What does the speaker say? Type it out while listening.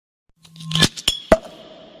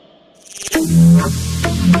Yeah.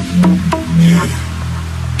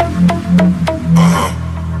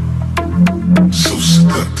 So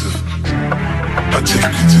seductive. I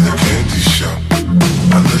take you to the candy shop.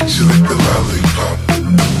 I let you lick the lollipop.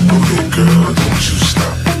 Go ahead, girl, don't you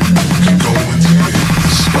stop. Keep going till you hit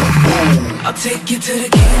the spot. Whoa. I'll take you to the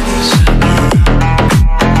candy shop.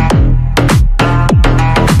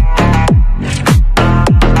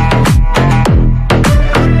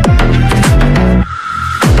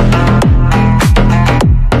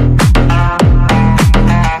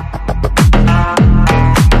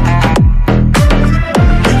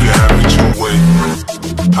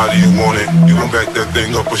 How do you want it? You gon' back that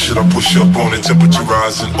thing up or should I push up on it? Temperature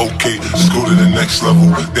rising, okay, let's go to the next level.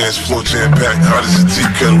 Dance floor jam-packed, hot as a tea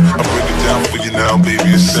kettle. I break it down for you now,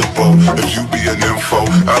 baby, it's simple. If you be an info,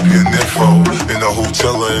 I'll be an info. In a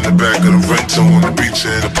hotel or in the back of the rental, on the beach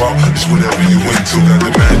or in the park, it's whatever you into. Got the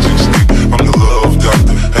magic stick, I'm the love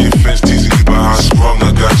doctor. How your fence teasing you by how I sprung, I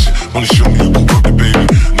got you. Wanna show me you can work it, baby?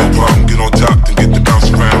 No problem, get on top, then get to bounce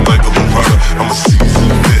around like a little rider. I'm a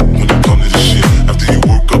seasoned vet when it comes to this shit. After you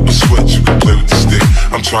work up a sweat, you can play with the stick.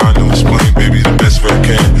 I'm trying to explain, baby, the best way I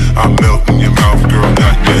can. I'm melting your mouth, girl,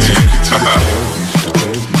 not yet. Take it to the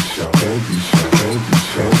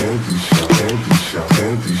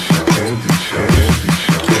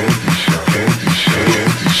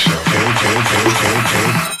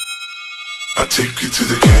I take you to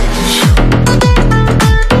the candy shop.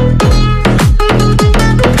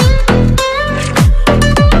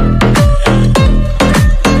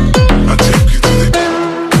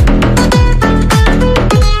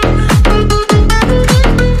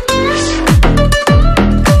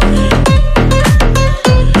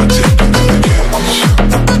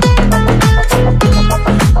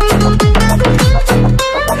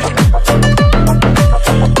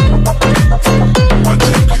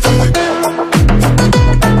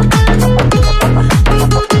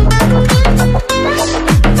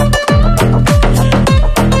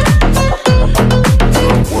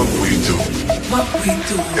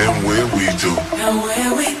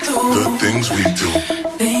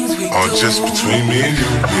 Just between me and you,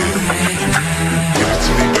 yeah. Give it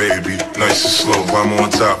to me, baby, nice and slow. I'm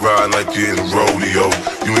on top, riding like you're in a rodeo.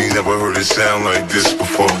 You ain't never heard it sound like this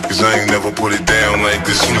before, cause I ain't never put it down like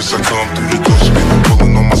this. Soon as I come through the door, she be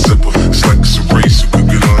pulling on my zipper. It's like it's a race, you could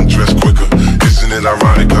get undressed quicker. Isn't it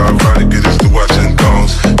ironic how ironic it is to watching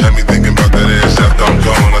thongs? Had me thinking about that ass after I'm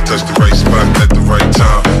gone. I touch the right spot at the right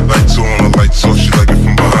time. Lights on, the lights off, she like it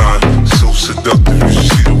from behind. So seductive, you should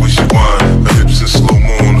see the way she whine. Her hips in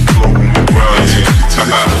slow-mo on the floor.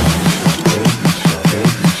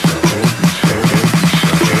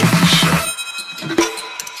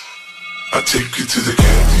 I take you to the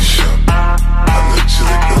candy shop. I let you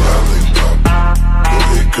lick the lollipop. Go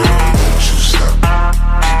ahead, girl, don't you stop.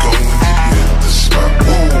 Keep going till you hit the spot.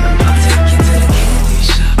 Whoa. I'll take you to the candy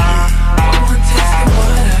shop. One taste of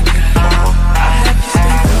what I got. I'll have you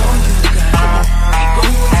spend all you got. Keep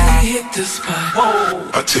going till you hit the spot. Whoa.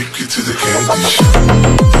 I take you to the candy shop.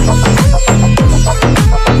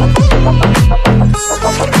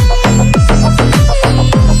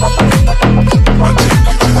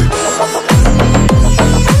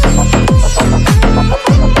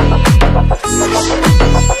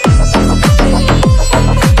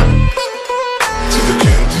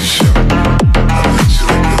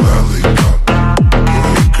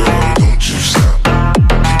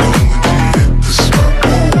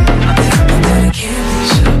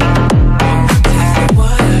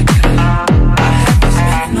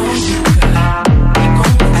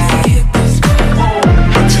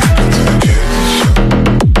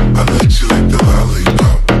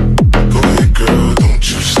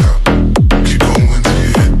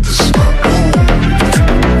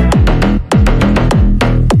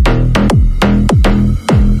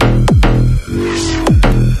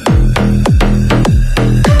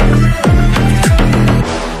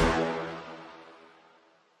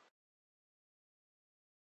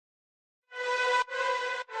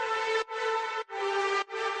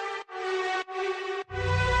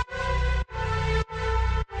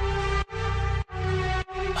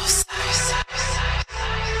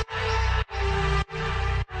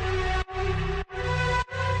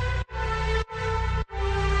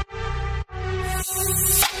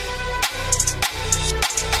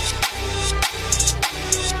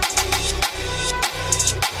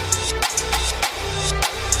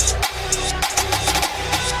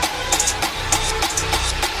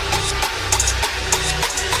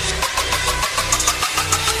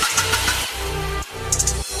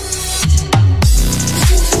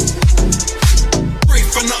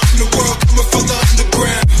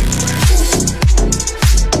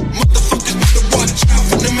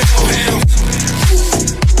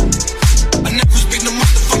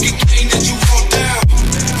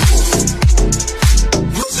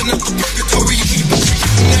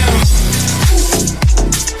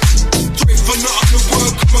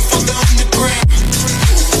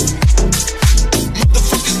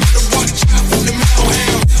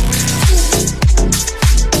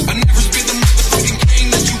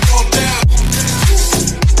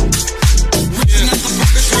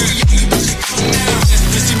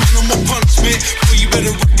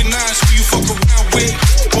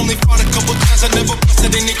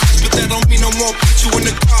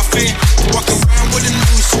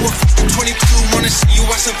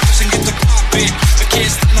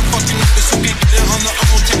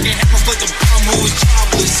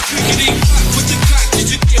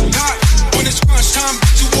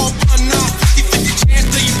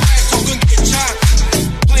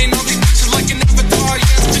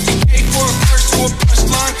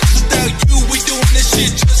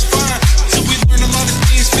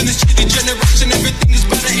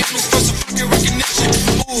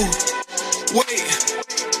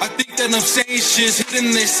 that I'm saying shit's hitting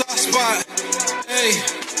their soft spot. Hey,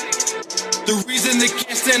 the reason they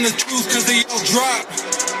can't stand the truth cause they all drop.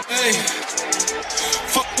 Hey,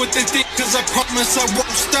 fuck what they think cause I promise I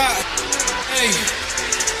won't stop. Hey,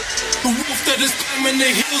 the wolf that is climbing the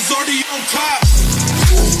hills already on top.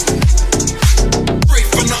 Straight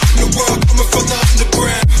from the underworld, coming from the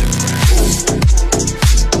underground.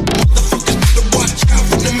 Motherfuckers better watch out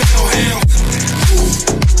for the mental hounds.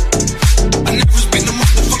 I never spin the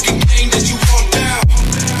motherfucking game that you walked out.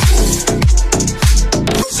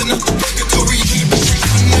 Prison up the purgatory, you ain't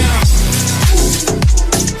been now.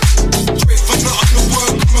 Straight from the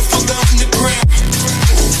underworld, coming from the underground.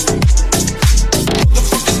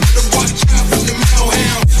 Motherfuckers better watch out for the mental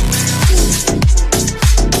hounds.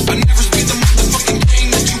 I never spin the motherfucking game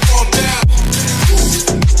that you walked out.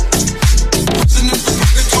 Prison up the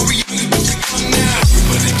purgatory, you ain't been now.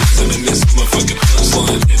 Everybody listening this motherfucking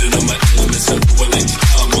punchline. Hit it on my elements, I like to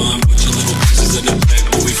come on. Bunch of little pieces in the back,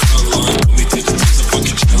 but we frontline. When we take the test of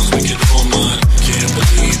fucking challenge, make it all mine. Can't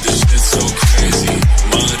believe this shit's so crazy.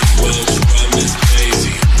 Might as well try Miss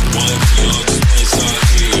Daisy. Why we all just inside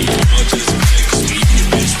here? Y'all just mad cause we eat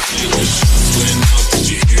bitch play with shots went out. Did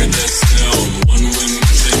you hear that sound? One wing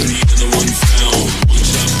take the other one found. One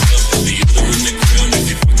chopped up, the other in the ground.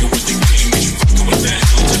 If you fucking with the game, you fucking with that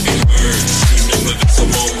hound to be heard. Remember that's a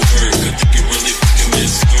won't work. I think it really fucking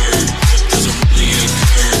misheard. That doesn't really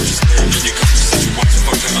occur. Just learn in your conversation. Watch the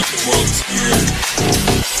fucking underworld turn.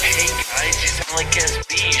 Hey guys, you sound like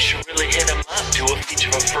SB. You should really hit him up. Do a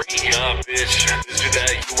feature for free. Nah, bitch. Just do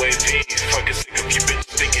that UAV. Fucking sick of you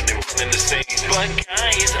bitches thinking they're running the same. But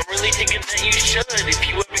guys, I'm really thinking that you should. If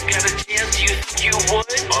you ever got a chance, you think you would?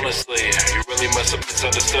 Honestly, you really must have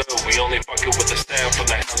misunderstood. We only fucking with the staff from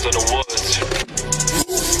the hounds of the woods.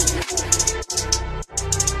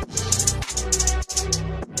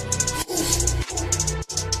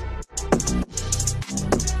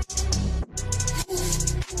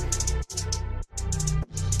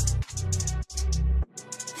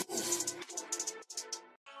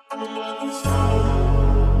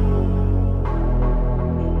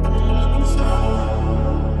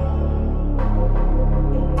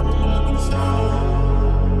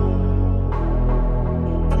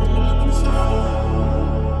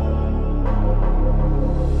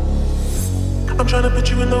 I'm trying to put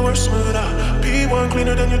you in the worst mood, P1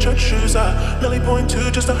 cleaner than your church shoes, Nelly point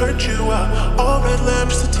 2 just to hurt you, all red lamp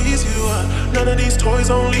just to tease you, none of these toys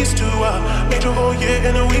on lease to, made your whole year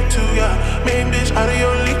in a week too, main bitch out of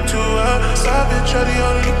your league too, side bitch out of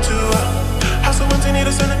your league too, house of empty need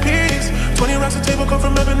a centerpiece, 20 racks a table come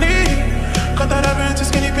from ebony, cut that average to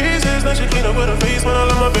skinny pieces, then she clean up with her face when I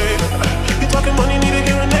love my baby, you talking money need a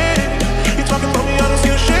hearing aid, you talking about me I don't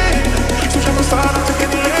see a shade, switch up my style I take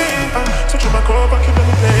any lane, switch up my core, I keep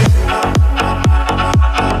any play.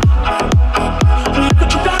 Look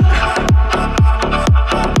what you done.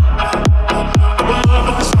 I'm a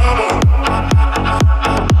motherfucking starboy.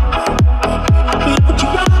 Look what you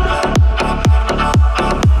done.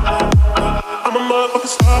 I'm a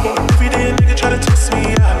motherfucking starboy. Every day a nigga try to test me,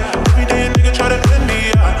 every day a nigga try to end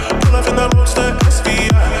me, pull up in that roadster SV,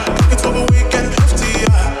 it's over Weeknd hefty,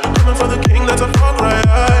 coming for the king, that's a far cry,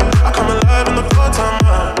 I come alive in the fall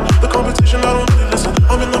time, the competition, I don't really listen.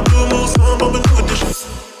 I'm in the blue mood, so I'm bumping new edition.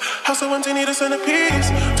 House of empty, need a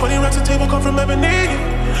centerpiece. 20 racks a table come from ebony.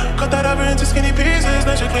 Cut that ever into skinny pieces.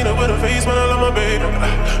 Then she clean up with her face when I love my baby.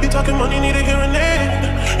 You talking money, need a hearing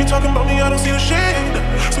aid. You talking about me, I don't see a shade.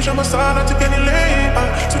 Switch on my side, I take any lane.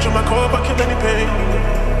 Switch on my core, I kill any pain.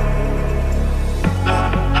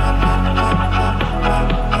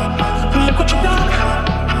 Look what you done.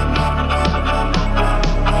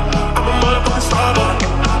 I'm a motherfucking starboy.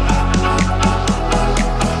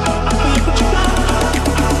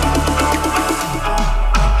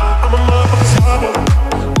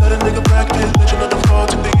 Let a nigga practice, legend of the fall,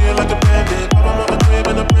 took the year like a bandit. Pop him up a crib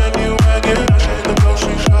in a brand new wagon. I shit in the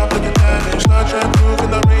grocery shop, looking lavish. Star Trek roof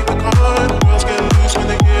and I rate the car. The girls get loose when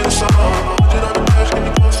they hear the song. 100 on the dash, get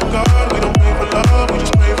me close to God. We don't pray for love, we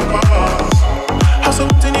just pray for cause. House of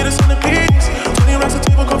empty, need a centerpiece. 20 racks a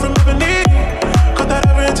table come from ebony. Cut that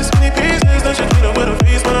ever into skinny pieces. Then she clean up with her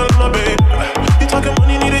face when I love my baby. You talking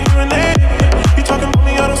money, need a hearing aid. You talking about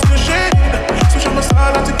me, I don't see a shade. Switch on my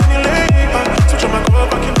side, I take any lane. Switch on my core,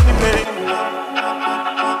 I kill any pain.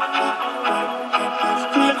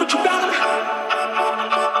 Look what you got.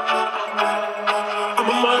 I'm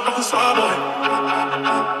a motherfucking starboy.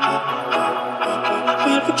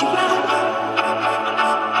 Look what you got.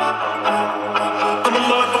 I'm a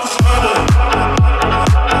motherfucking starboy.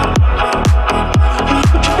 Look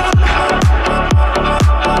what you got.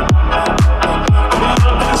 I'm a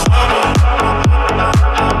motherfucking starboy.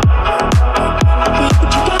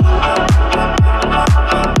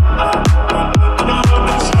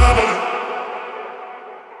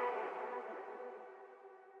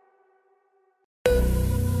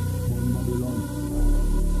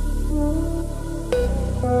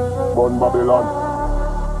 Gun Babylon.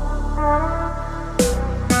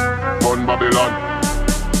 Gun Babylon.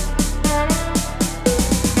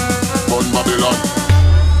 Gun Babylon.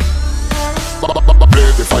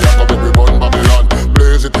 Blaze the fire, come every gun Babylon.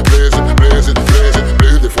 Blaze it, blaze it, blaze it, blaze it.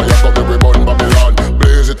 Blaze the fire, come every gun Babylon.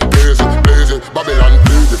 Blaze it, blaze it, blaze it. Babylon.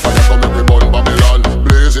 Blaze the fire, come every gun Babylon.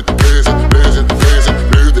 Blaze it, blaze it, blaze it, blaze it.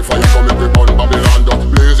 Blaze the fire, come every gun Babylon.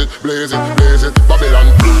 Blaze it, blaze it, blaze it. Babylon.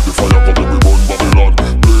 Blaze the fire, come every gun Babylon.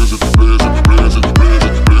 Blaze it, blaze it, blaze it, blaze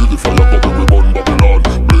it. Blaze the fire, come every gun Babylon.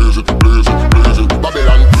 Blaze it, blaze it, blaze it.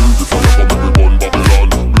 Babylon. Blaze the fire, come every gun Babylon.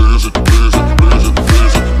 Blaze it, blaze it, blaze it,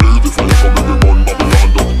 blaze it. Blaze the fire, come every gun Babylon.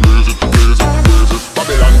 Blaze it, blaze it, blaze it.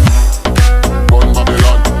 Babylon. Gun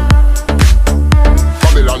Babylon.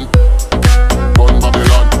 Babylon. Gun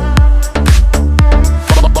Babylon.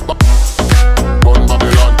 Gun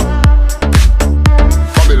Babylon.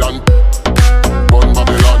 Babylon. Gun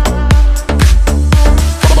Babylon.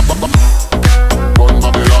 Gun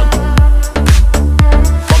Babylon.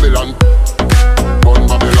 Babylon. Gun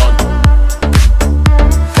Babylon.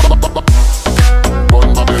 Gun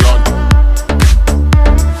Babylon.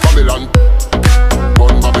 Babylon.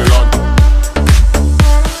 Gun Babylon.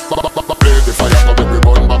 Blaze the fire, come every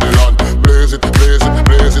gun Babylon. Blaze it, blaze it,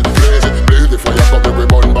 blaze it, blaze it. Blaze the fire, come every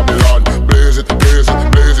gun Babylon. Blaze it, blaze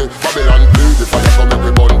it, blaze it. Babylon. Blaze the fire, come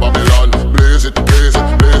every gun Babylon. Blaze it, blaze it,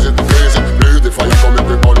 blaze it, blaze it. Blaze the fire, come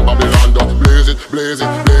every gun Babylon. Blaze it, blaze it,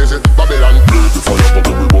 blaze it. Babylon. Blaze the fire, come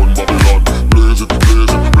every gun Babylon. Blaze it,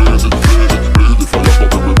 blaze it, blaze it, blaze it. Blaze the fire,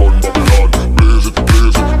 come every gun Babylon. Blaze it,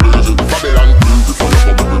 blaze it, blaze it. Babylon. Blaze the fire,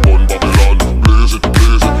 come every gun Babylon. Blaze it,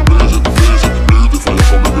 blaze it, blaze it, blaze it. Blaze the fire,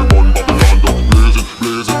 come every gun Babylon. Blaze it,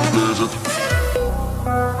 blaze it, blaze it.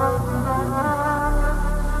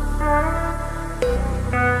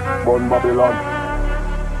 Gun Babylon.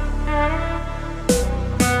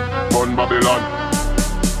 Gun Babylon.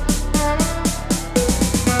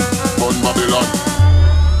 Gun Babylon.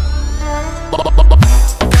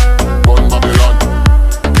 Gun Babylon.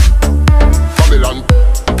 Babylon.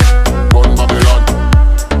 Gun Babylon.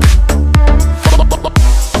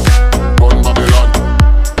 Gun Babylon.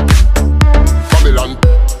 Babylon.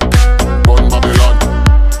 Gun Babylon.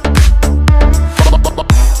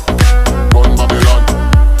 Gun Babylon.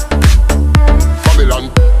 Babylon.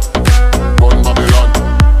 Gun Babylon.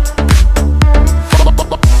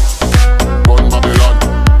 Gun Babylon.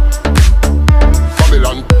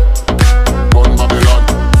 Babylon. Gun Babylon.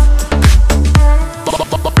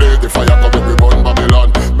 Blaze the fire, come every gun Babylon.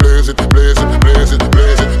 Blaze it, blaze it, blaze it,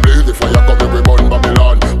 blaze it. Blaze the fire, come every gun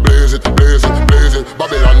Babylon. Blaze it, blaze it, blaze it.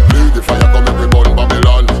 Babylon. Blaze the fire, come every gun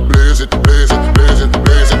Babylon. Blaze it, blaze it, blaze it,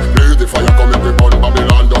 blaze it. Blaze the fire, come every gun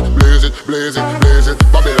Babylon. Blaze it, blaze it, blaze it.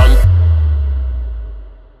 Babylon.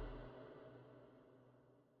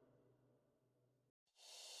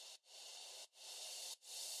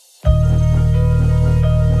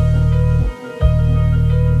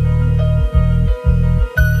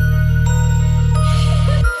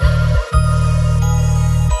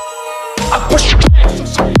 I push you back,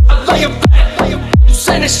 I lay you back. You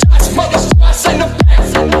sending shots, mother, I send them back.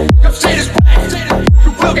 Your shit is whack,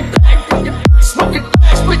 you will get back. Smoking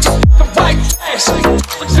bags, bitches, the white trash.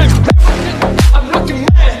 I'm looking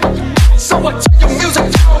mad, so I turn your music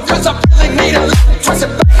down, cause I really need a little twist it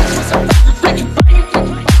back. You think you bang,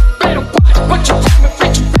 better watch what you claiming,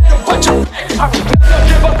 bitch, you better watch your back. I will never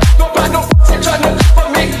give up, nobody no pussy trying to live for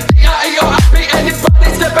me. D.I.E.R.I.P. anybody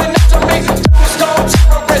stepping up to me. Stone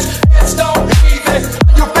terrorist, headstone heathen.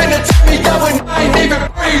 You been to tell me that when I ain't even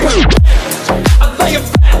breathing. I lay it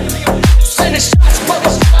back, you sending shots,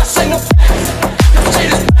 mother, I send them back. Your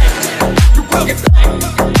shit is whack, you will get back.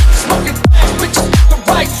 Smoking bags, bitches, the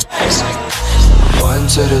white trash. 1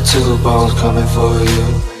 to the 2, bones coming for you.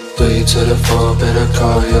 3 to the 4, better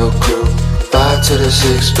call your crew. 5 to the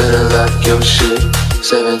 6, better lock your shit.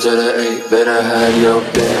 7 to the 8, better have your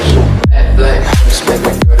bitch. Black, expect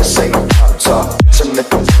a girl to say no pop talk. Some make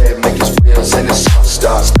them red, make his wheels and his soft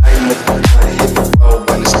stars. I ain't with the money, hit the road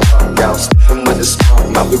when it's dark out. Stepping with the smoke,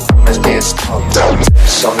 my big woman's getting smoked out.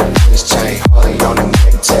 Tips on the wrist chain, Harley on the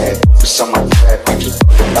neck tag. Focus on my crap, you keep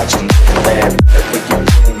talking about your nigga bad. Whatever you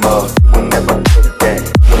dream of, you will never get that.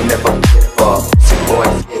 You will never get up, see boy,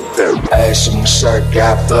 get there. Ash in my shirt,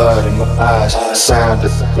 got blood in my eyes. Sound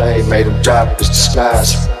of the blade made him drop his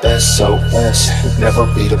disguise. SOS, you'll never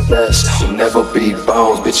be the best. You'll never be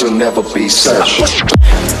Bones, bitch, you'll never be Search.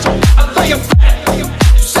 I lay you back, you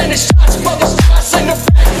sending shots, mother, I send them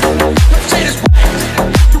back. Your shit is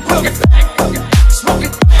whack, you will get back.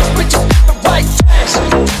 Smoking bags, bitches, the white trash.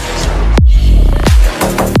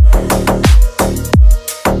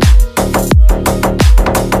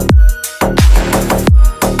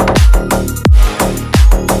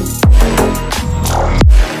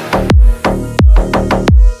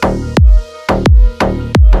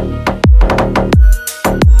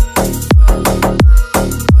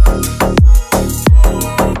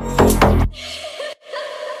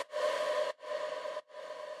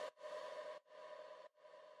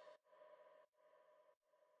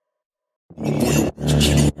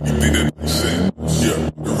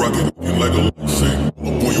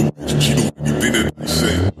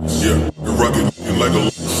 Yeah, the rocket looking like a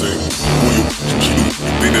lifesaver. Boy, your bitch, she do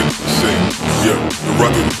anything that you say. Yeah, the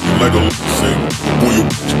rocket looking like a lifesaver. Boy, your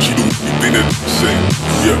bitch, she do anything that you say.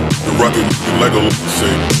 Yeah, the rocket looking like a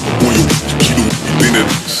lifesaver. Boy, your bitch, she do anything that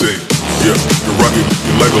you say. Yeah, the rocket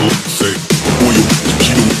looking like a lifesaver. Boy, your bitch,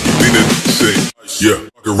 she do anything that you say. Yeah,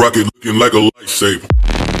 the rocket looking like a lifesaver.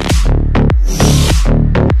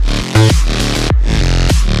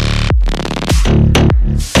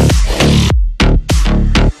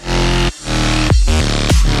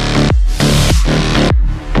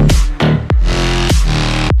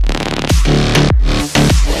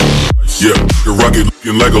 Yeah, the rocket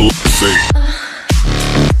looking like a lifesaver. She do anything that they say. Yeah,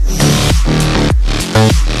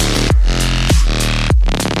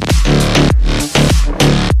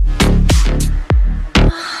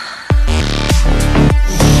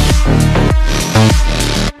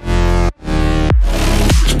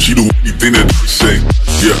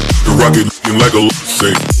 rocket looking like a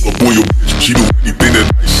lifesaver. Up on your bitch, she do anything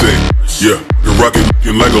that they say. Yeah, the rocket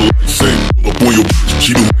looking like a lifesaver. Up on your bitch,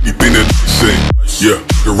 she do anything that they say. Yeah,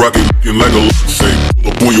 the rocket looking like a lifesaver.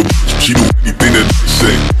 Up on your bitch, she do anything that they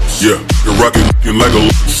say. Yeah, the rocket looking like a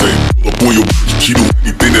lifesaver. Up on your bitch, she do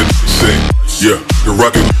anything that they say. Yeah, the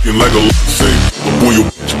rocket looking like a lifesaver. Up on your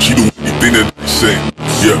bitch, she do anything that they say.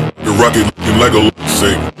 Yeah, the rocket looking like a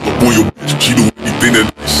lifesaver. Up on your bitch, she do anything that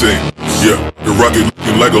they say. Yeah, the rocket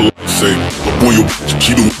looking like a lifesaver. Up on your bitch,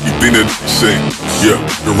 she do anything that they say. Yeah,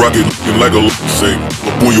 the rocket looking like a lifesaver.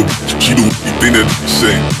 Up on your bitch, she do anything that they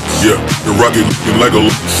say. Yeah, the rocket looking like a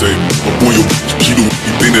lifesaver. Up on your bitch, she do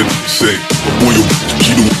anything that they say. Up on your bitch,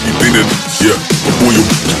 she do anything that yeah. Up on your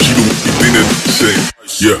bitch, she do anything that they say.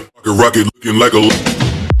 Yeah, the rocket looking like a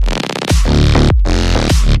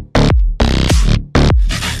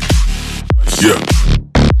yeah.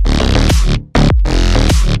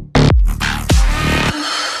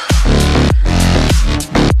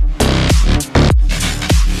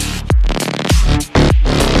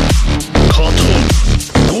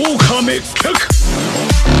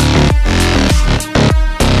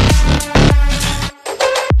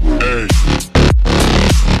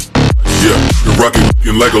 Rocket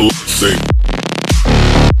looking like a lifesaver.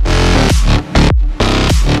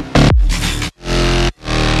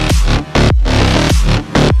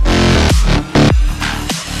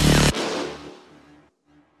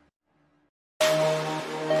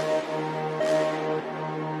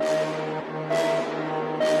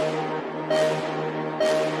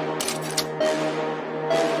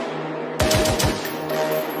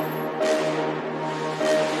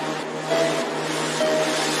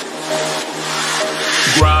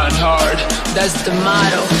 Grind hard, that's the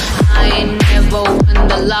motto. I ain't never win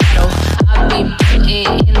the lotto. I be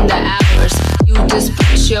putting in the hours. You just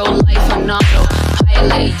put your life on auto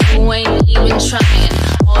pilot. You ain't even trying.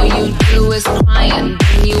 All you do is crying.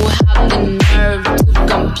 Then you have the nerve to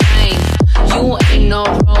complain. You ain't no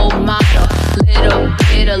role model. Little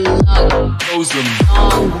bit of luck goes a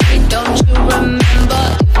long way. Don't you remember?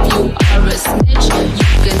 If you are a snitch, you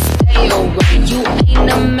can stay away. You ain't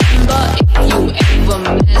a member. If you ever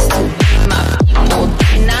miss to be my people,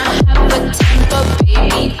 then I have a temper,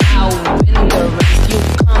 baby. I'll win the race. You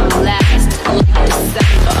come last like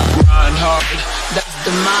December. Grind hard, that's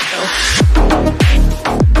the motto.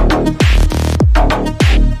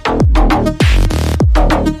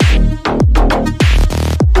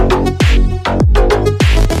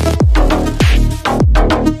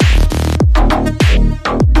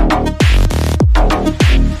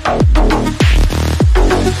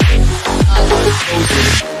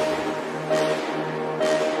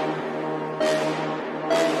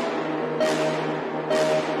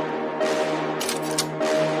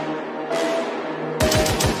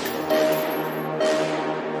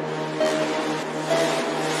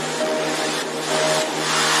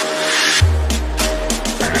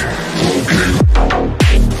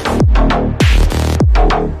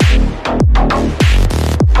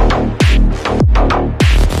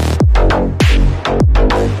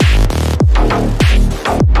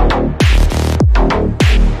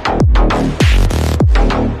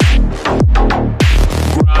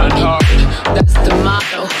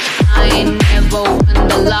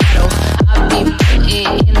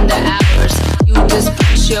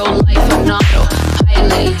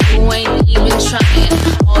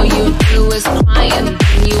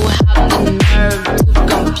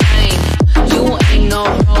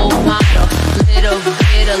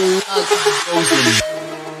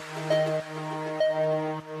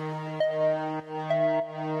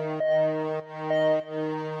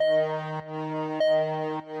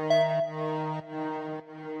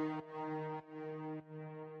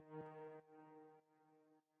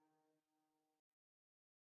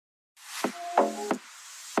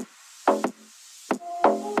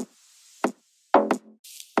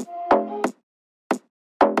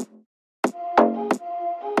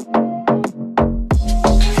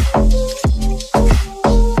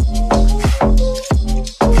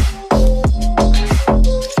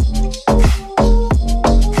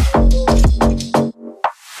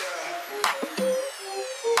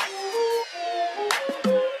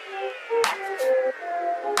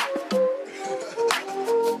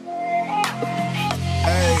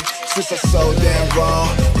 Since I'm so damn wrong,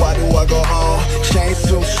 why do I go on? Chain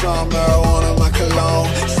too strong, marijuana my cologne.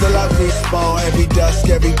 Still I respawn, every dusk,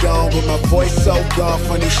 every dawn. But my voice so gone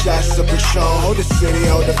from these shots of Patron. Hold the city,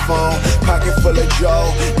 hold the phone, pocket full of Joe.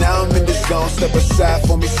 Now I'm in the zone, step aside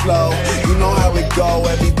for me slow. You know how it go,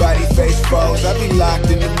 everybody face froze. I be locked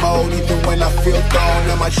in the mode, even when I feel gone.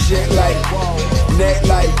 Now my shit like, neck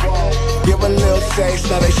like, give a little taste,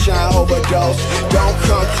 now they shine overdose. Don't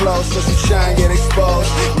come close, let's try and get exposed.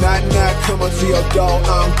 Not come up to your door,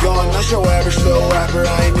 I'm gone. Not your average little rapper,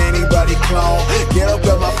 I ain't anybody clone. Get up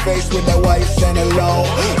at my face with that why you stand alone.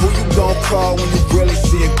 Who you gon' call when you really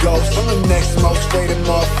see a ghost? I'm the next most faded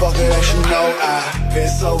motherfucker that you know. I've been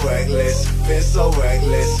so reckless, been so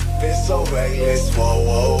reckless, been so reckless. Whoa,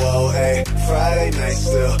 whoa, whoa, ayy. Friday night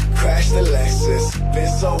still, crash the Lexus.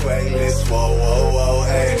 Been so reckless, whoa, whoa, whoa,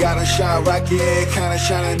 ayy. Gotta shine rocket, kinda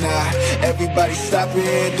shining now. Everybody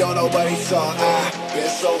stopping, don't nobody talk. I've been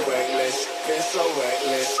so reckless, been so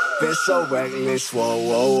reckless, been so reckless. Whoa,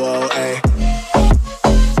 whoa, whoa, ayy.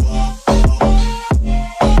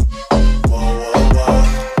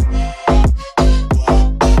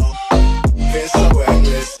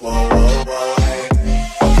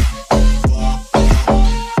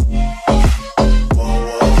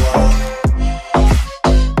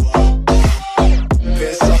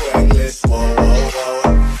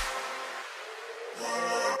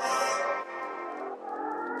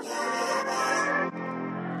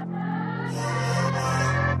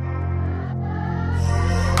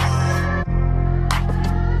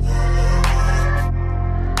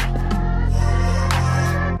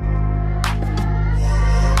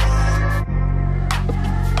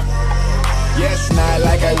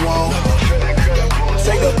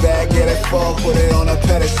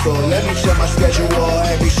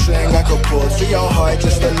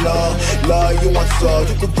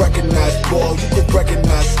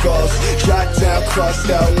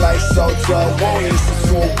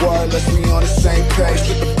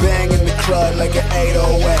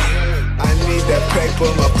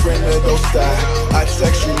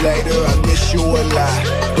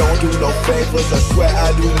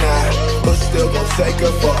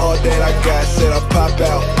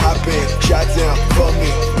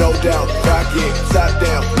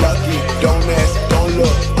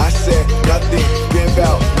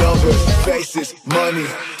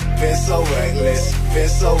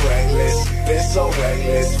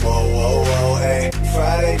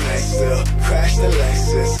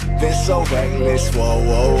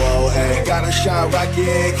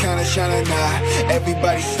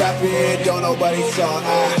 Everybody stopping, don't nobody talk.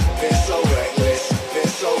 I've been so reckless, been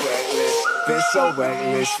so reckless, been so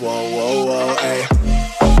reckless. Whoa, whoa, whoa, ayy.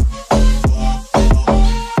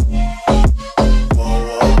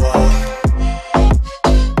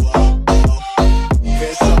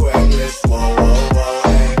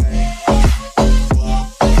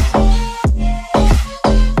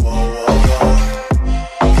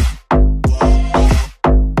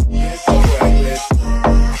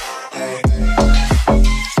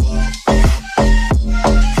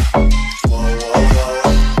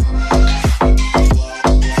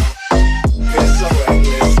 So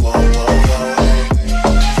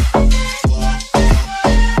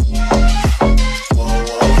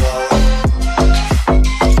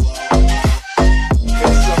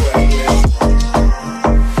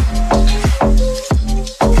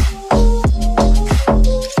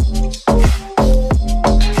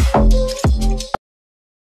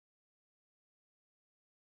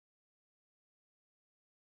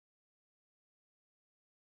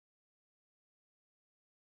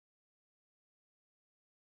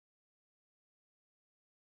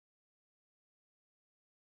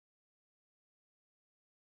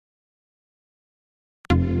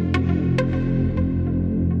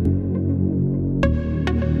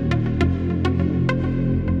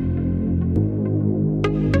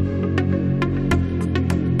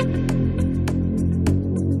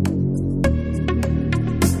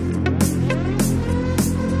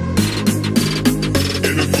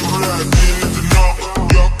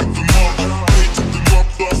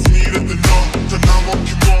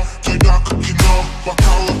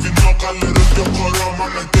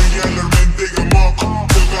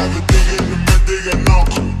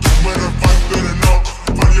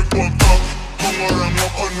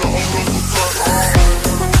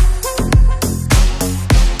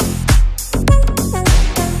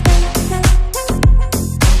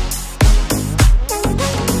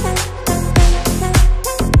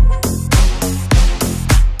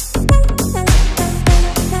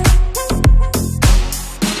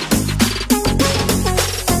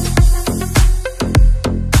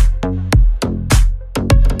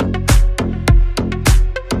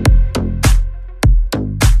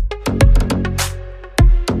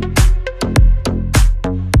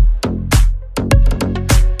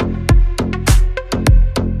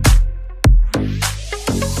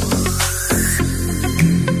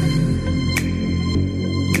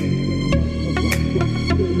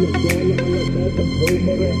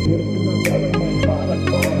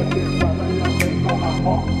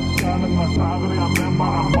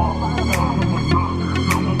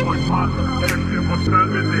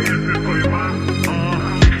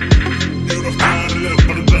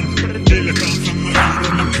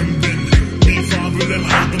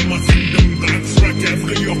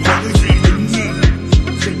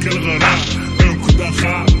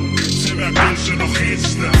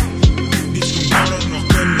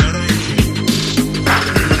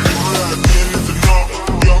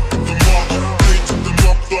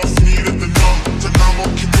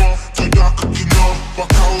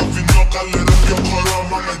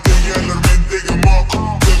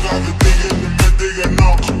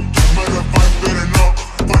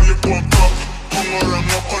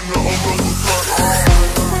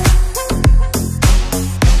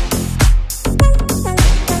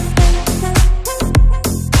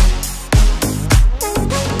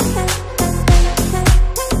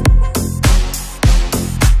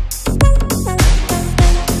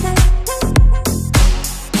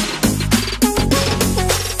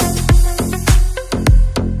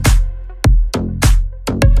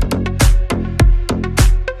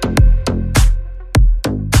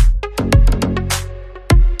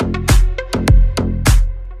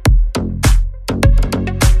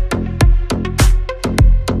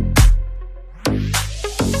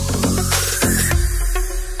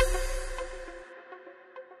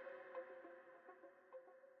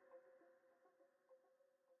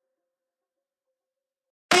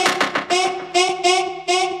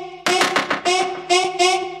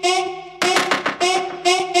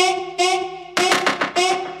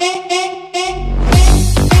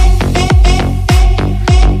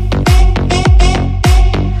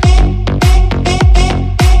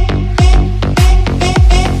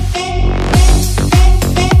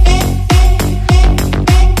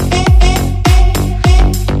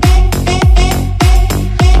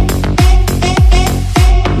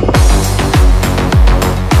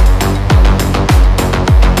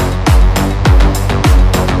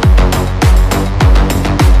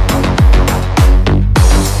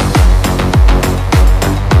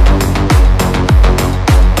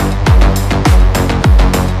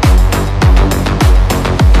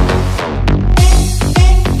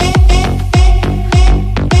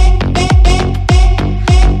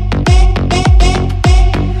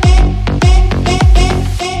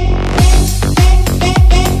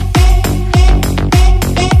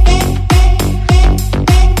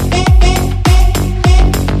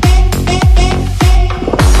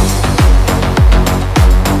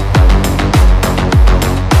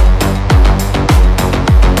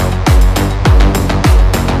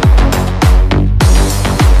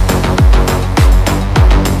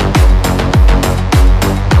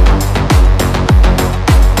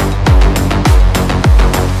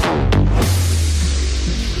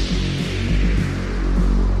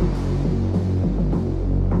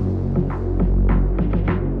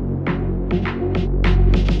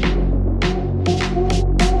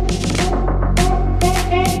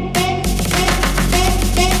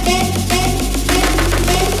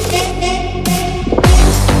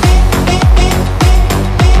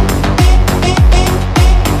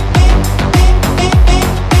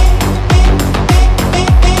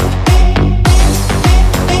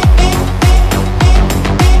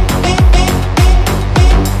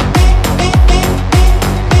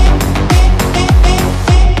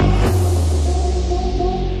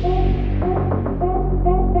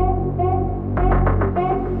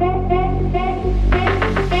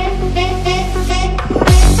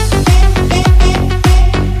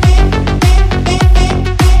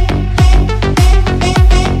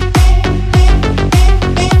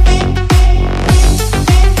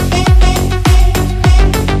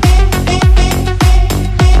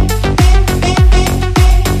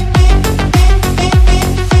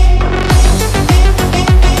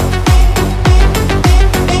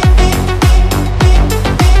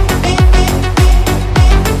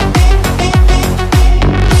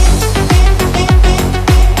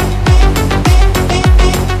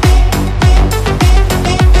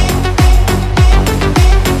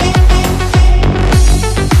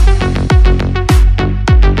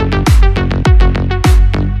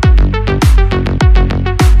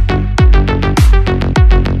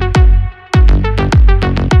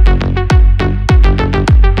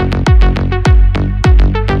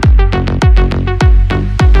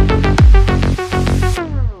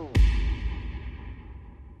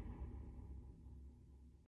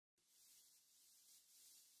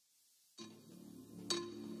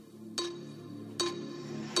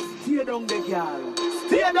Stay down there, girl.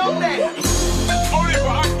 Stay down there. Only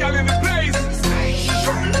for hot girl in the place.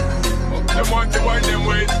 Them want to wind them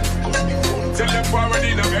ways. Tell them forward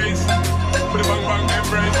in the base. Put the bang bang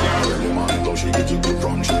embrace, yeah. Early morning though she get it good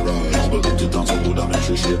from she rise. But if you dance so good I make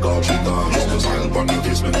she shake out she thighs. The smile on the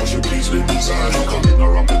face, man, know she please live inside. She come in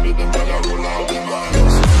around the rhythm, but I roll out them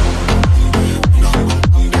eyes.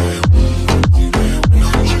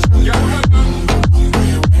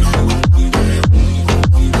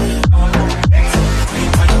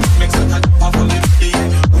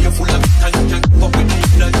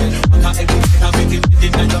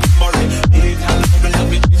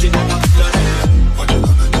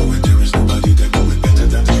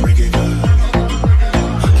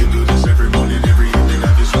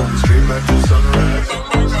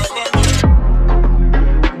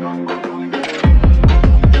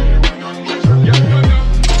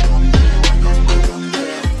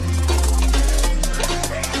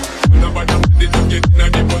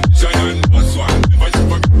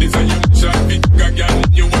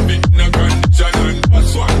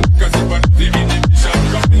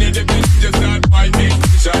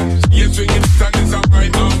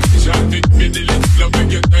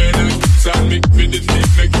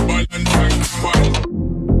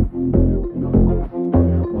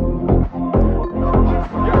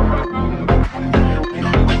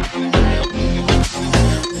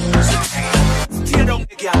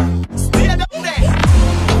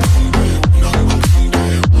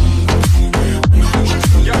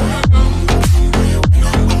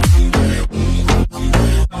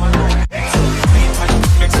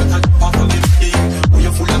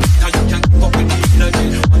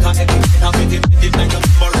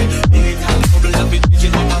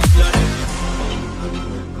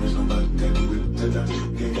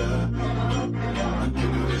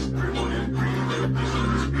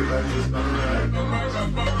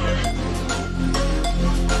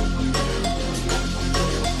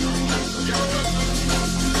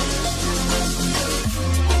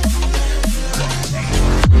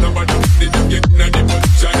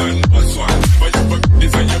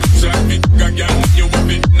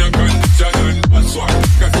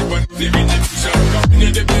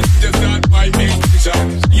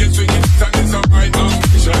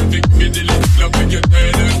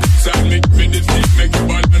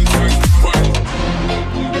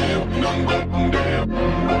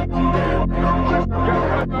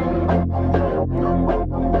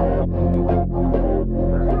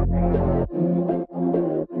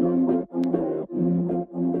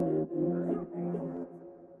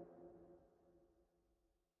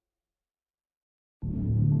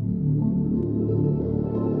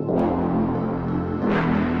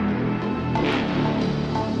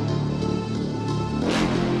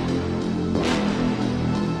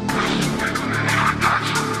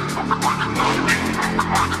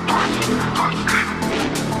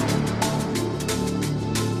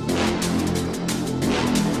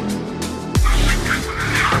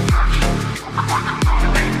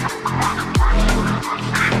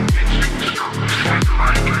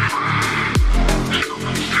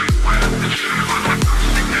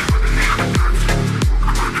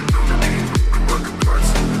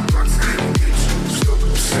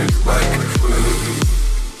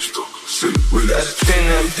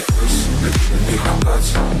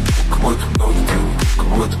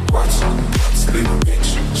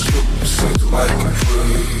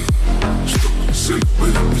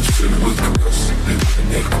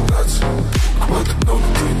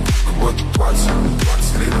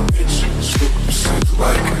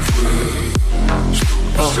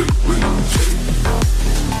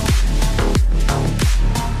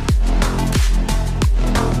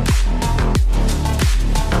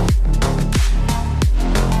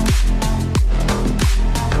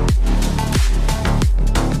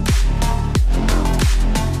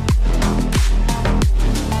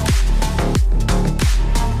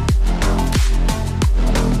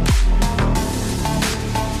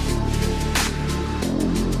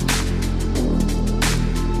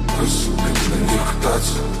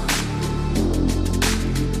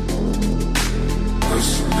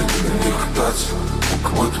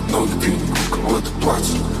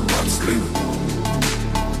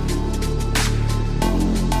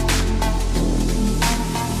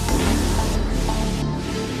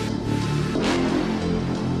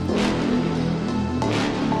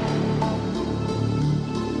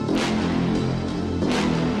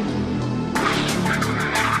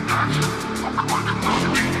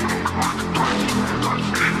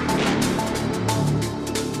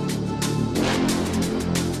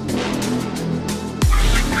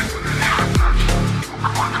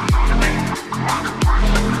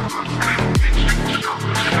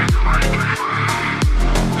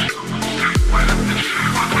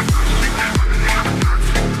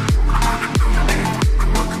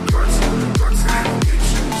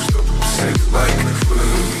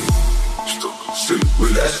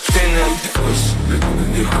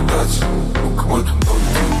 Какой-то новый,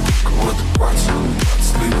 какого-то пальца,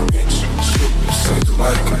 слива меньше, чтобы сойти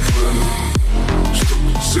лайка. Чтобы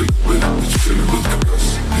цели были, ведь цели будут как раз,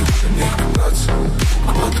 либо на них кататься.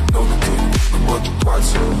 Какой-то новый, какого-то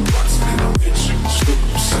пальца, слива меньше,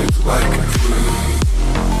 чтобы сойти лайка.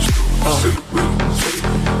 Чтобы цели были,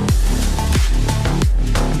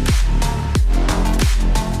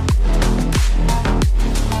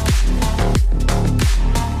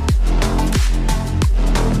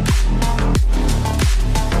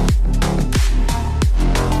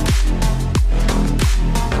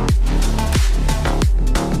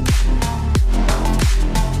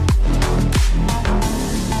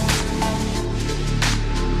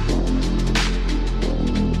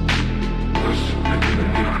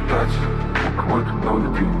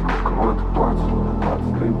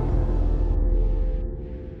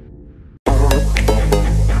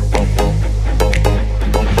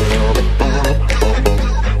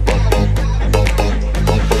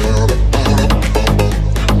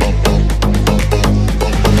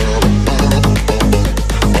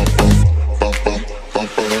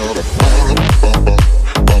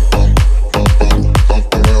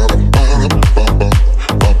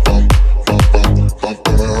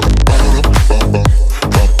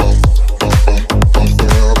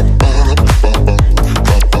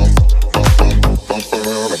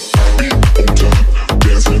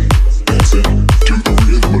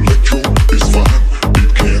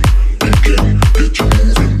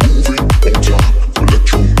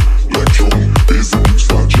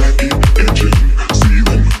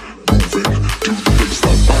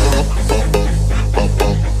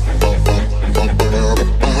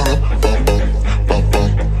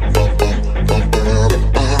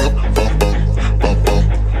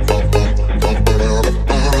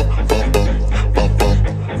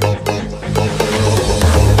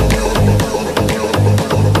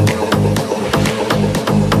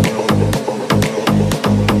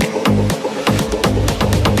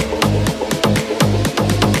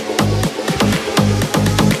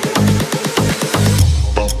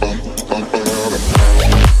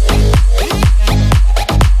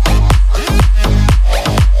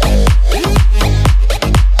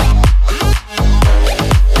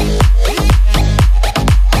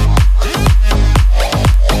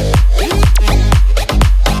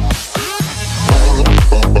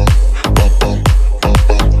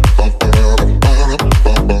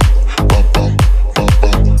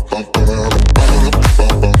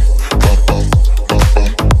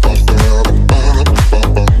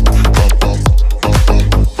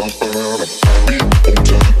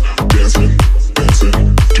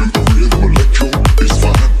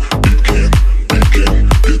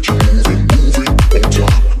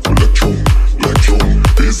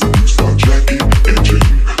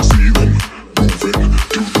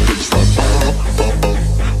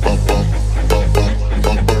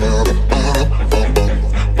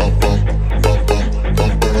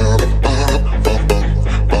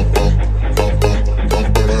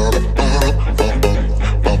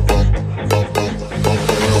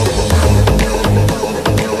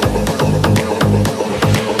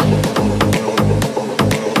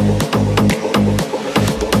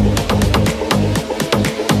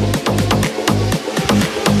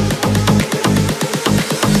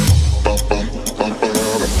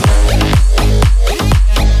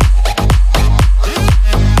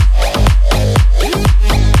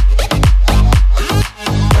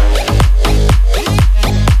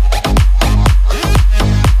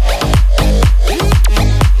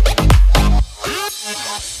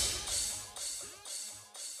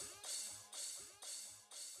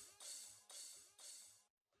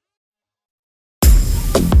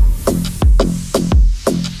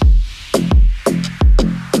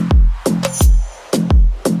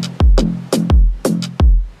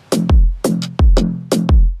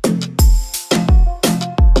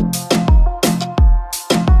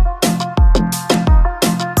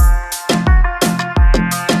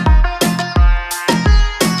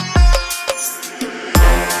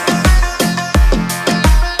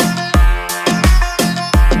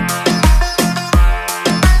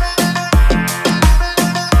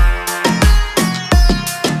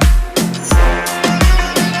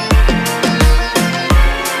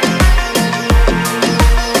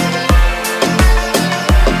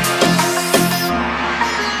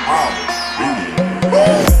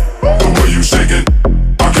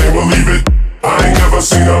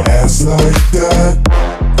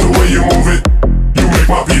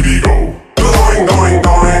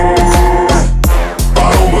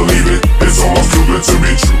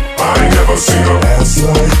 ass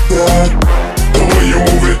like that. The way you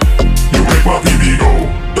move it, you make my PB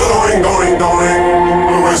go. Going.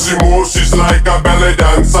 The way she moves, she's like a belly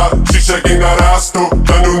dancer. She's shaking that ass to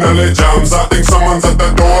the new Nelly jams. I think someone's at the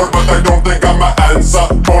door, but I don't think I'm a answer.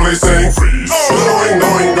 Police saying freeze. Going.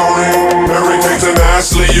 Mary Kate and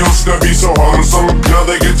Ashley used to be so wholesome. Now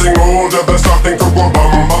they're getting older, they're starting to go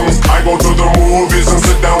bum-bums. I go to the movies and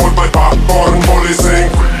sit down with my popcorn. Police saying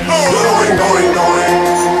freeze. Going.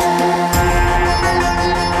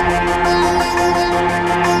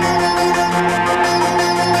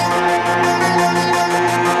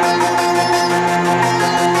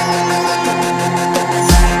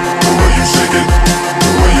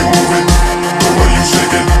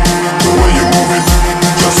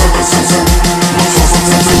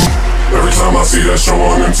 Every time I see that show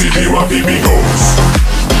on MTV, my PB goes.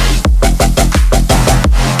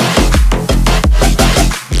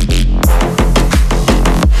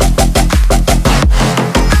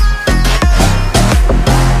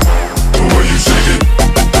 The way you shake it,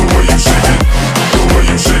 the way you shake it, the way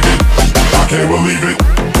you shake it, I can't believe it.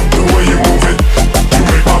 The way you move it, you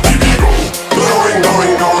make my PB go. Going.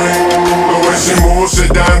 The way she moves, she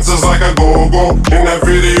dances like a go-go. In that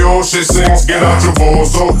video, she sings, get out your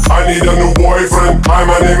bozo. I need a new boyfriend, hi,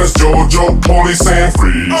 my name is Jojo. Police saying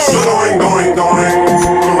freeze. Going. The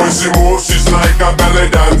way she moves, she's like a belly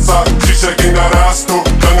dancer. She's shaking that ass to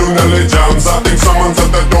the new Nelly jams. I think someone's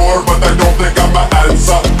at the door, but I don't think I'm an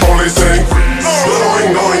answer. Police saying freeze.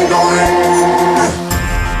 Going.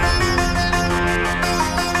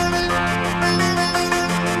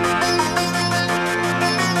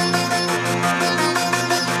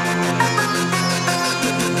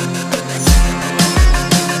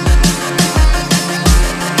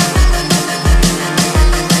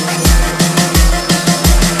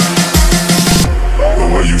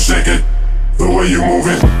 Shake it, the way you move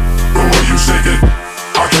it, the way you shake it,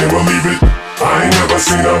 I can't believe it. I ain't never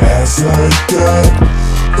seen a ass like that.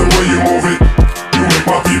 The way you move it, you make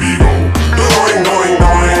my PB go. Going.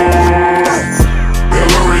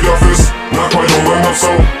 Hillary Duff is not quite old enough, so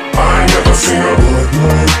I ain't never seen a butt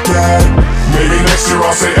like that. Maybe next year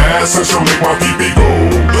I'll say ass and she'll make my PB go.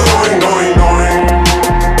 Going.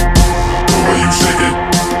 The way you shake it,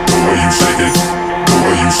 the way you shake it, the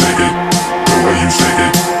way you shake it, the way you shake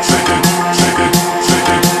it.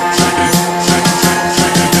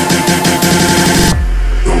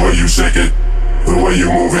 Shake it, the way you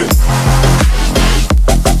move it.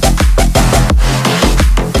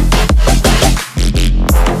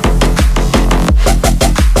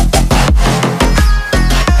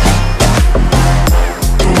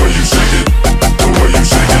 The way you shake it, the way you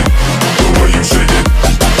shake it, the way you shake it,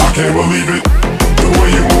 I can't believe it. The way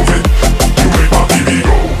you move it, you make my PB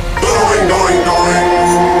go. Going.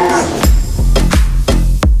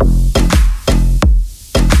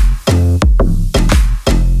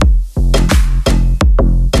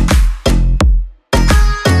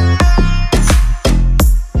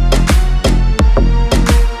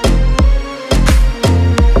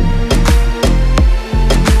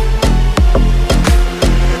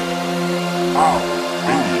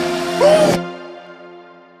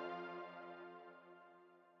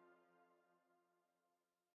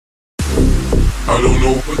 I don't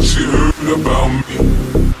know what you heard about me,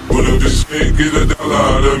 but if this can't get $1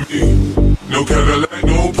 out of me, no Cadillac,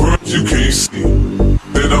 no perms you can't see,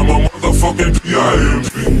 then I'm a motherfucking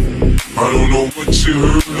P.I.M.P. I don't know what you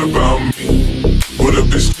heard about me, but if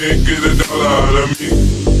this can't get $1 out of me,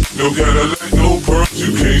 no Cadillac, no perms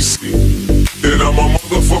you can't see, then I'm a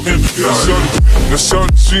motherfucking P.I.M.P. Now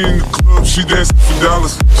shorty, she in the club, she dancing for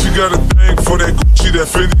dollars. She got a thing for that Gucci, that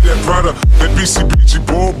Ferdi, that Prada, that BCBG,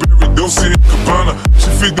 Burberry, Dolce & Gabbana. She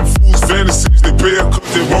feed them fools fantasies, they pay her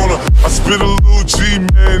cause they want her. I spit a little G,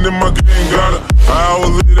 man, and my gang got her. An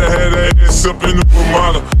hour later, had her ass up in the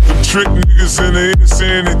Ramada. Them trick niggas in the ear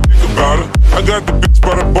saying they think about her. I got the bitch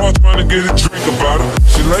by the bar trying to get a drink about her.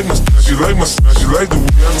 She like my style, she like my style, she like the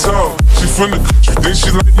way I talk. She from the country, think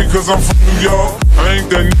she like me cause I'm from New York. I ain't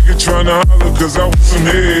that nigga tryna holler cause I want some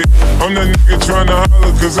head. I'm that nigga tryna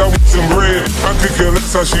holler cause I want some bread. I could care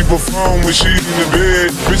less how she perform when she in the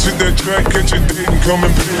bed. Bitch at that track, catch a date and come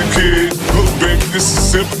and pay the kid. Look baby, this is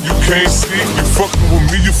simple, you can't see. You fucking with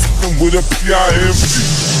me, you fucking with a P.I.M.P.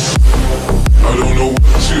 I don't know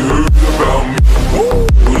what you heard about me,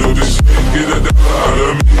 but if this shit get $1 out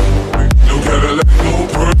of me, no Cadillac, no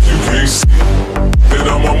perms you can't see, then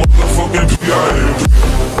I'm a motherfucking P.I.M.P.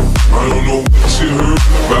 I don't know what you heard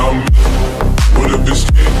about me, but if this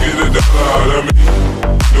can't get $1 out of me,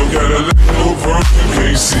 no Cadillac, no perms you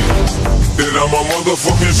can't see, then I'm a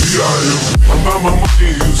motherfucking P.I.M.P. I'm by my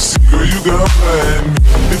money, you see, girl, you got at me.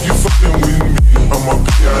 If you fucking with me, I'm a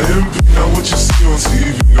P.I.M.P. Now what you see on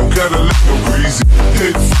TV, no Cadillac, no greasy,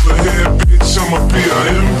 head full of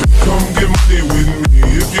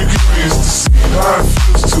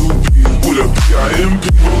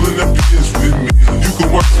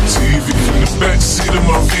to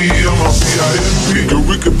my P.I.M.P. Girl,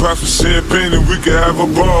 we could pop some champagne and we could have a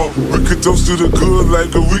ball. We could toast to the good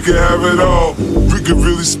like we could have it all. We could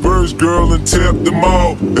really spurge, girl, and tear up the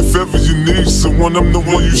mall. If ever you need someone, I'm the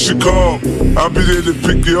one you should call. I'll be there to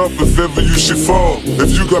pick you up if ever you should fall.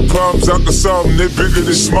 If you got problems, I can solve them, they bigger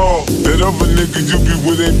than small. That other nigga you be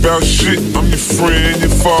with ain't bout shit. I'm your friend, your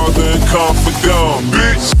father, and confidant,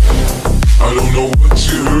 bitch. I don't know what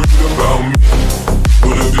you heard about me,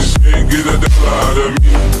 but if this ain't get a dollar out of me,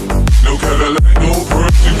 no Cadillac, no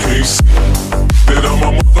perms, you can't see, then I'm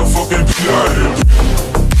a motherfucking P.I.M.P.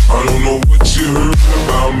 I don't know what you heard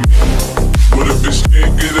about me, but if this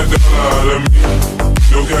ain't get a dollar out of me,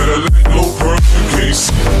 no Cadillac, no perms, you can't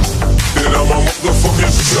see, then I'm a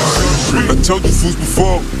motherfucking P.I.M.P. I told you fools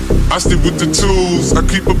before, I stick with the tools. I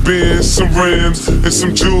keep a Benz, some rims, and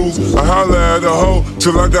some jewels. I holla at a hoe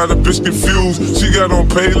till I got a bitch confused. She got on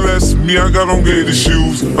Payless, me I got on gator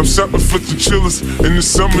shoes. I'm shopping for the chillers, in the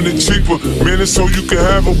summer they cheaper. Man, it's so you can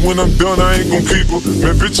have her. When I'm done, I ain't gon' keep her.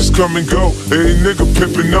 Man, bitches come and go. Hey, nigga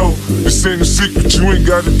pimpin' no. This ain't a secret, you ain't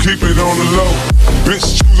gotta keep it on the low.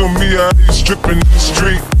 Bitch, choose on me, I ain't stripping in the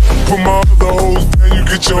street. Put my other hoes down, you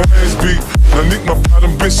get your ass beat. Now Nick, my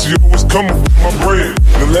bottom bitch, she always coming with my bread.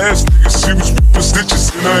 The last nigga, she was ripping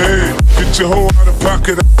stitches in her head. Get your hoe out of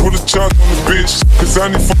pocket, I put a charge on the bitch. Cause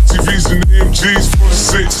I need 4 TVs and AMGs for the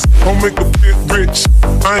 6. Don't make a bit rich,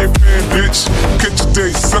 I ain't paying bitch. Catch a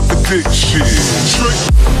date, suck a dick, shit. Trick.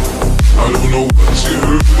 I don't know what you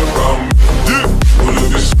heard about me, yeah. But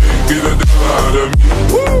if this ain't get a dollar out of me,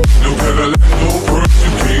 woo. No Cadillac, no perms,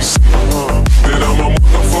 you can't see, then I'm a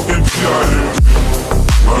motherfucking P.I.M.P.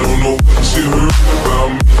 I don't know what you heard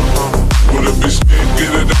about me, but if this ain't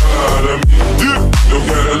get a dollar out of me, yeah. No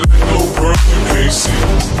Cadillac, no perms, you can't see,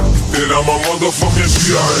 then I'm a motherfucking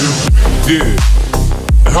P.I.M.P. Yeah.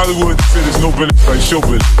 In Hollywood, they say there's no business like show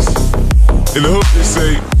business. In the hood, they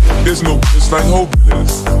say there's no business like whole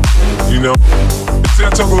business. You know? They say I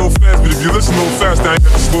talk a little fast, but if you listen a little fast, I ain't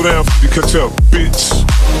got to slow down for you to catch up, bitch.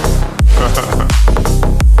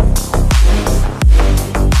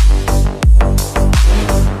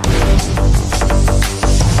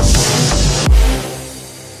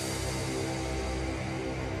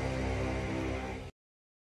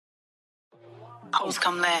 Hoes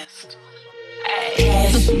come last.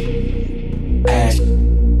 Cash, bags,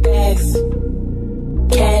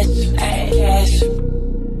 cash, cash,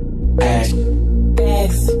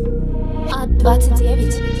 bags, от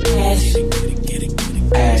 29. Cash,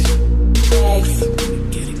 bags, cash,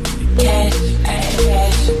 bags.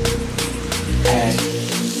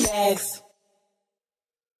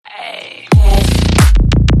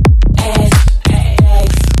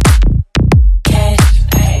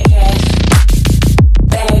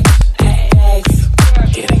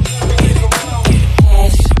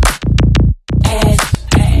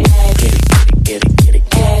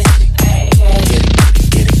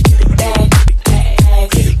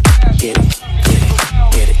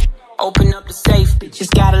 Open up the safe, bitches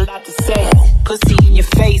got a lot to say. Pussy in your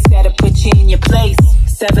face, that'll put you in your place.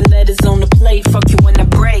 7 letters on the plate, fuck you when I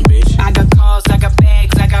break. I got cars, I got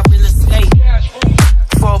bags, I got real estate.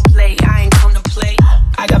 Foreplay, I ain't come to play.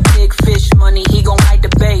 I got big fish money, he gon' bite the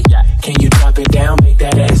bait. Can you drop it down, make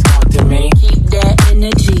that ass talk to me? Keep that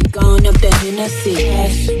energy, going up the Hennessy.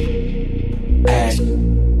 Cash, bags,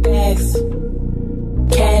 cash,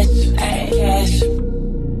 cash,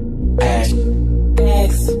 bags, cash, bags,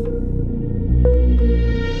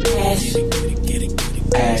 cash,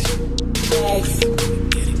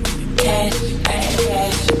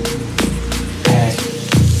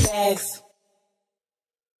 bags.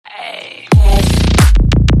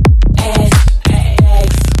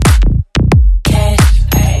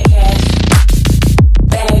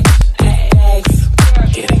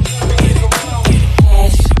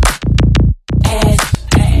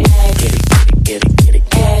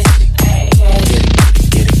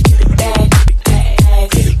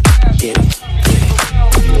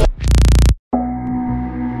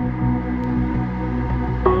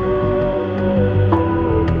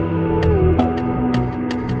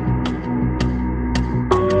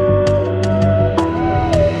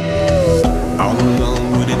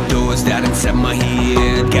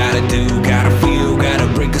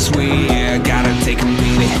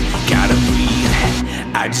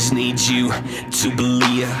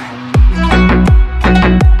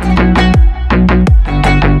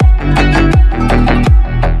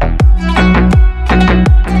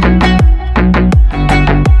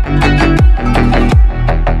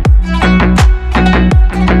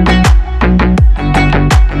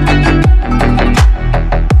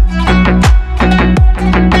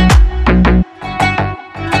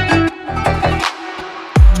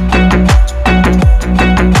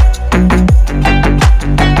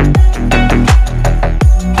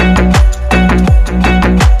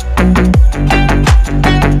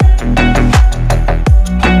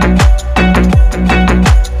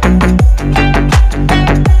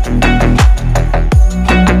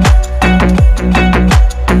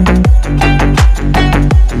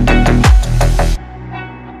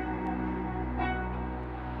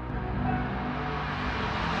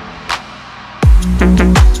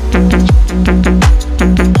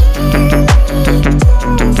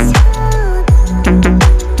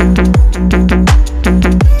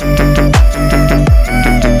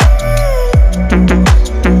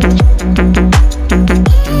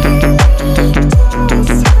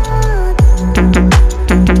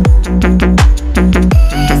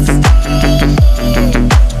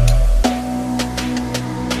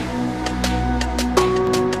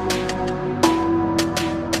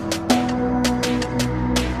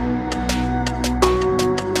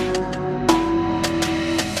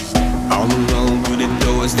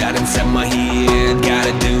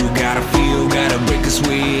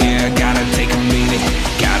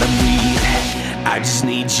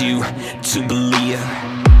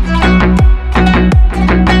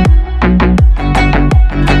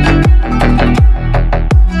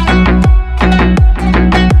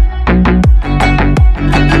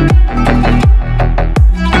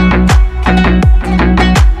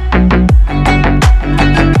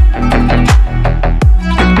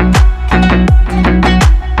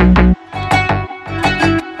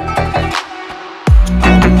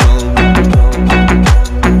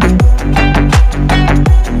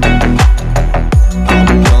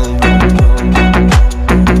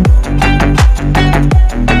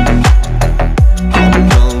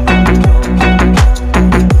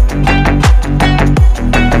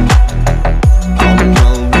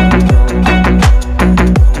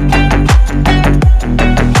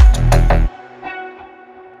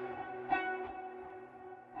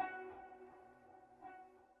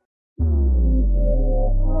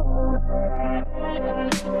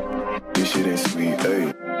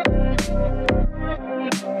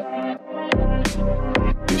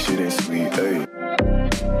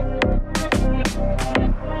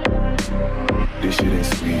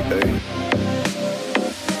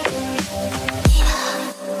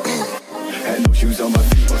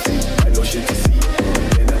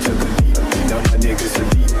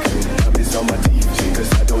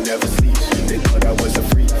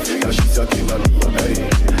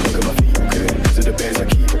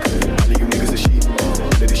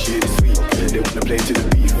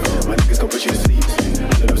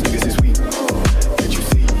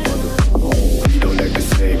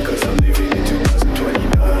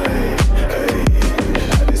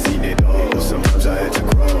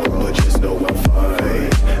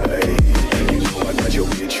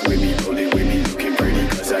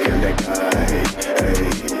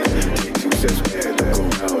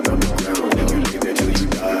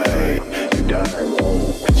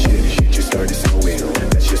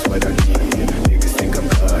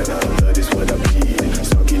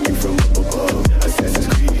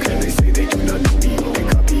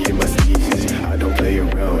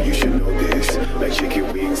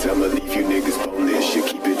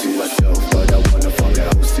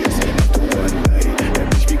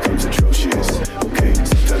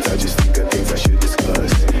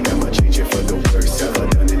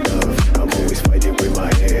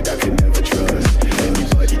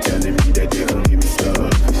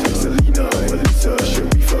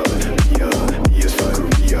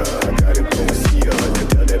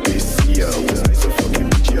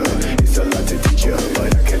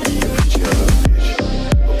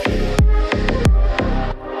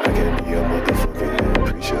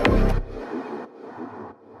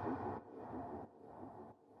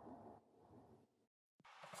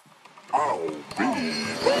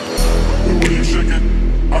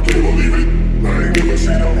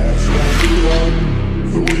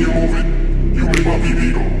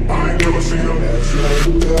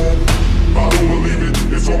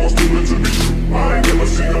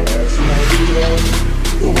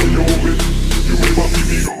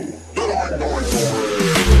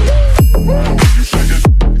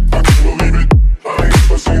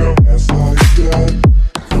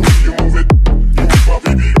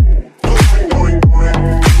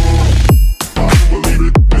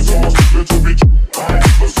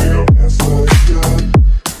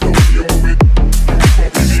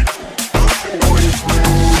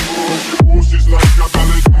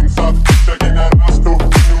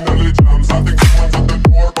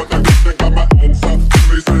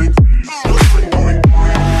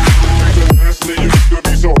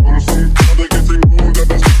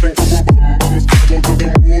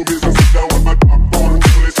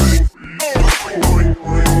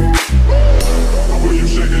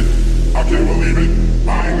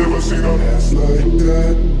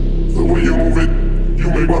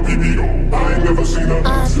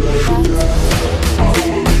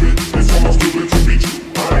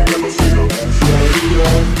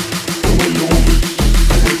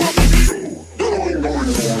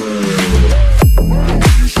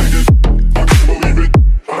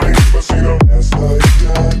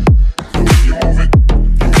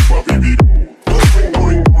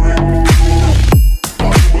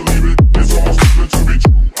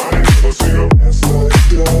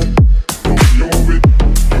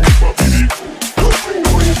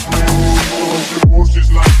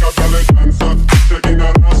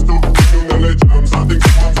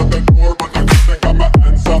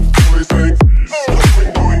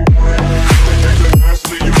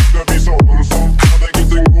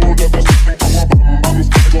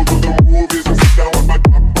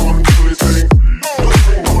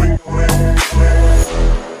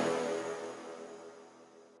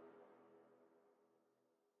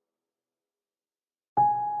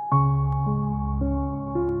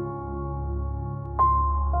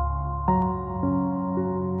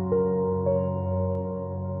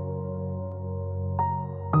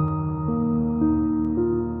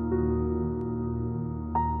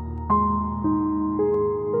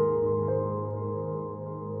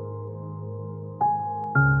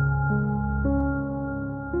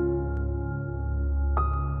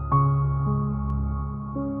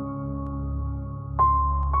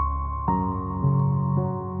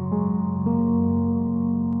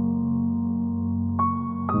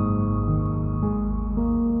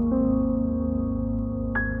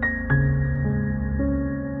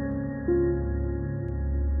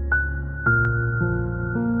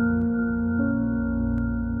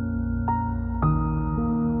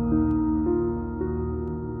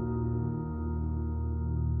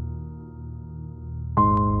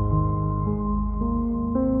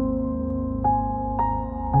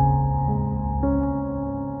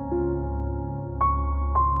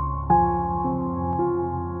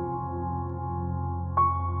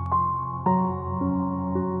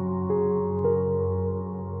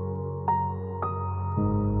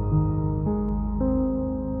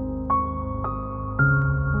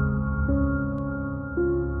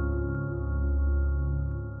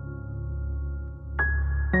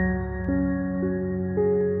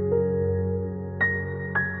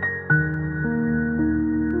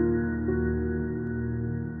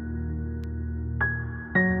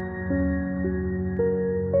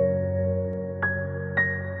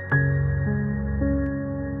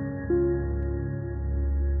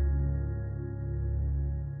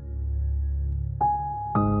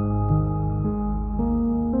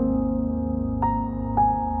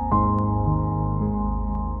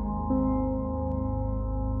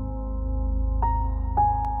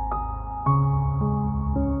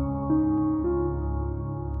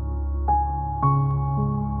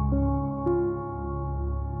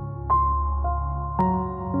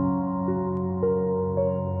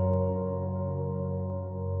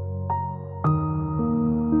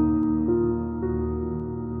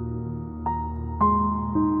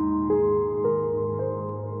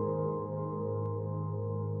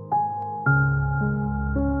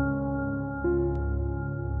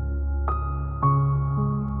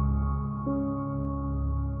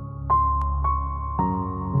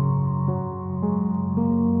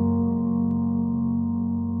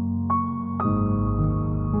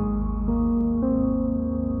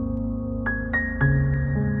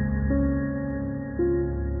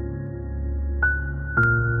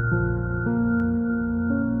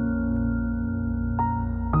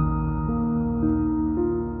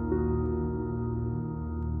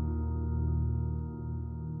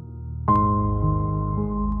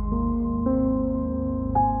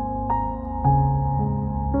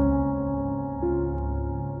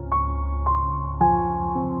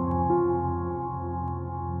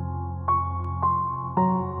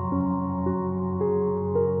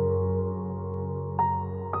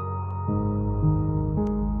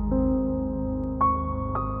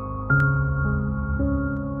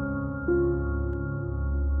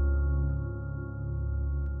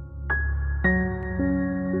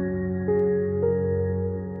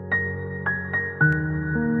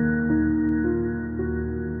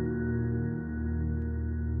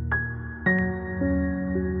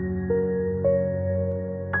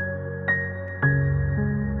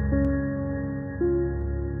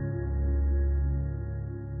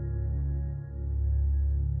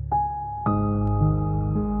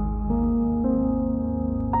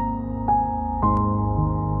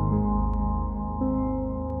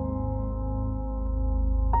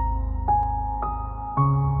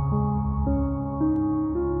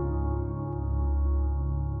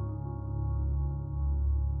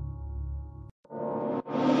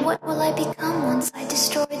 I become once I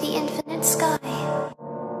destroy the infinite sky?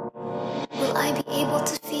 Will I be able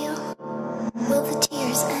to feel